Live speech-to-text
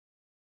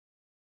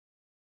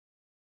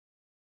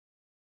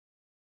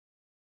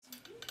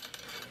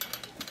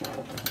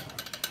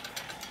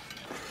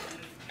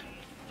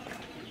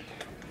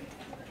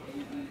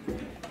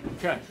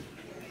Okay,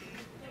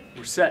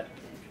 we're set.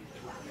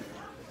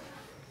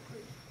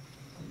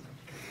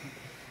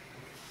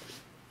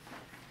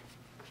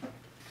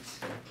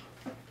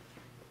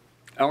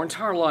 Our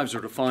entire lives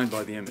are defined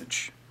by the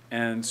image,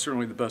 and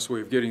certainly the best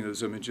way of getting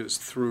those images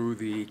through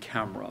the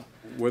camera.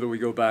 Whether we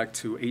go back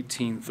to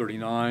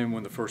 1839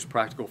 when the first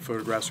practical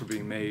photographs were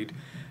being made,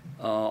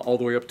 all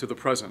the way up to the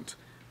present,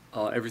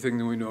 everything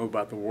that we know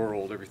about the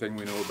world, everything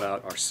we know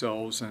about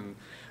ourselves and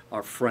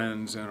our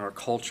friends and our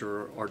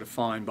culture are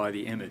defined by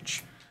the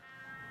image.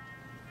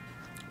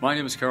 My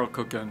name is Carol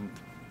Cook, and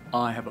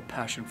I have a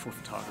passion for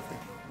photography.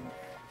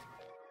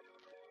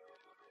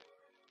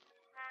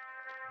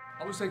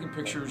 I was taking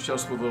pictures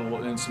just with a little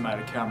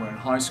Instamatic camera in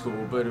high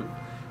school, but it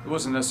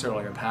wasn't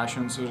necessarily a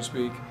passion, so to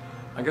speak.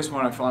 I guess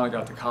when I finally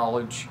got to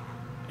college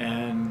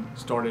and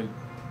started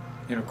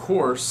in a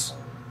course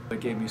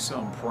that gave me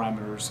some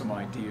parameters, some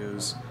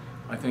ideas,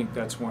 I think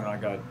that's when I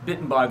got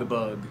bitten by the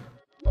bug.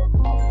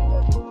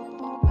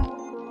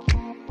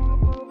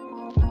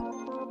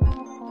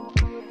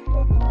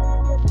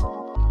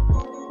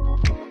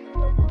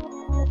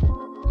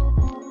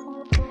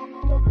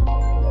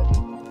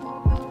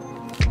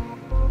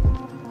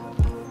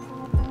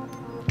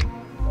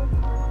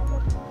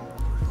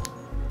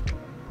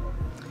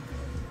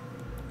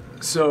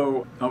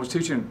 So I was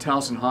teaching at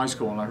Towson High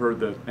School, and I heard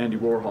that Andy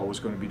Warhol was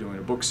going to be doing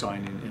a book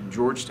signing in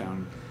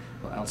Georgetown,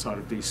 outside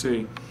of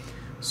D.C.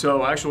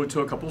 So I actually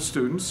took a couple of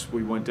students.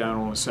 We went down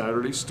on a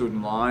Saturday, stood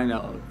in line.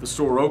 The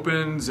store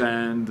opens,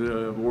 and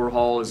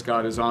Warhol has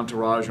got his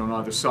entourage on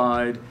either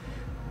side.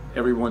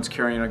 Everyone's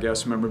carrying, I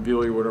guess,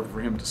 memorabilia, whatever, for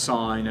him to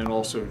sign, and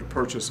also to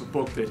purchase a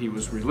book that he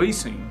was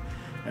releasing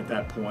at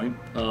that point.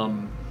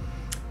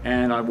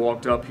 And I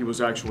walked up. He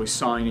was actually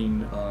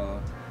signing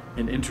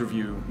an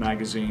interview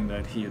magazine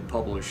that he had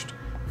published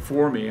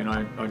for me, and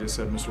I just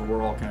said, "Mr.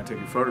 Warhol, can I take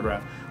your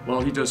photograph?" Well,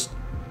 he just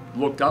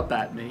looked up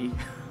at me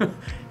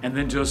and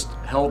then just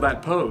held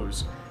that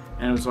pose,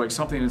 and it was like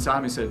something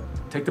inside me said,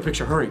 "Take the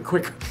picture, hurry,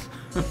 quick."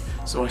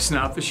 So I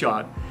snapped the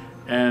shot,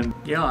 and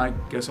yeah, I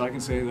guess I can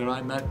say that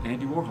I met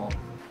Andy Warhol.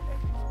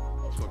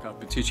 Look, I've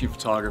been teaching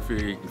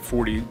photography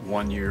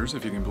 41 years,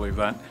 if you can believe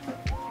that.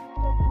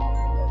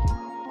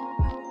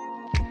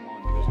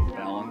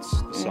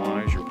 The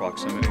size, your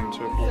proximity, and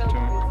so forth to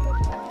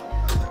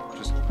it.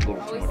 Just a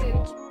little too much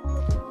balance.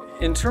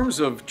 In terms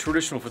of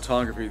traditional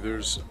photography,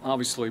 there's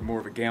obviously more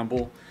of a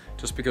gamble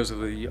just because of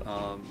the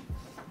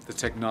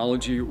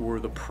technology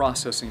or the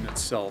processing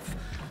itself.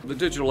 The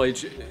digital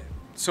age,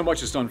 so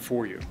much is done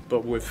for you,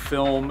 but with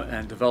film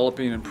and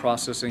developing and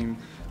processing,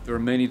 there are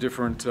many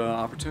different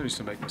opportunities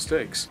to make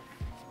mistakes.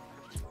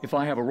 If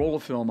I have a roll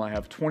of film, I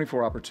have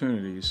 24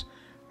 opportunities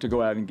to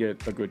go out and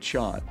get a good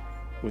shot.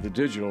 With a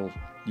digital,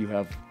 you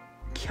have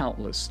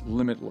countless,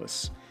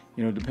 limitless,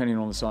 depending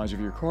on the size of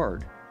your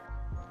card.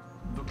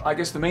 I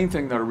guess the main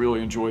thing that I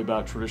really enjoy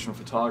about traditional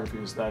photography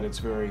is that it's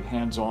very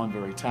hands-on,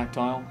 very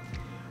tactile.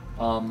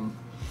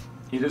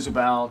 It is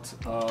about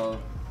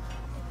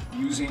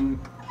using,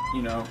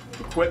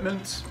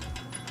 equipment.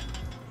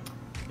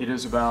 It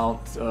is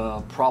about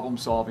problem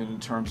solving in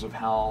terms of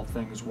how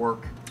things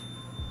work,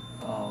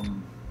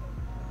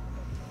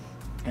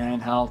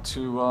 and how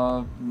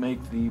to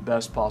make the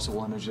best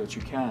possible image that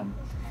you can.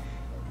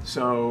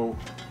 So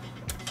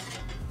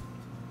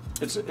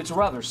it's a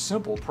rather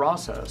simple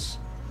process.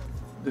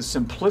 The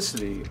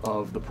simplicity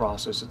of the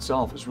process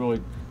itself is really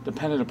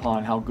dependent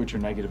upon how good your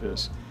negative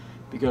is.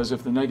 Because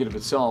if the negative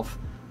itself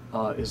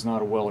is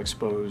not a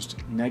well-exposed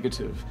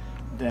negative,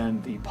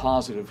 then the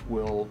positive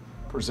will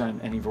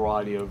present any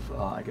variety of,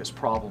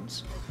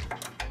 problems.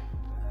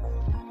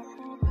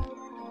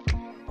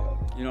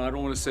 I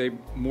don't want to say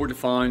more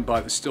defined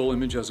by the still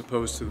image as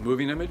opposed to the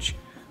moving image,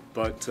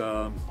 but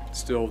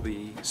still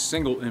the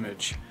single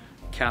image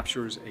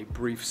captures a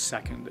brief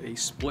second, a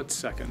split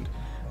second.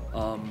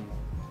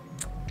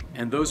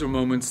 And those are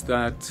moments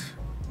that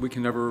we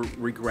can never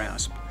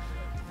re-grasp.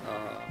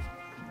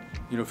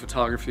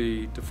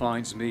 Photography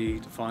defines me,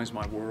 defines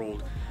my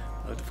world,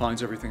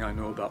 defines everything I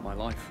know about my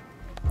life.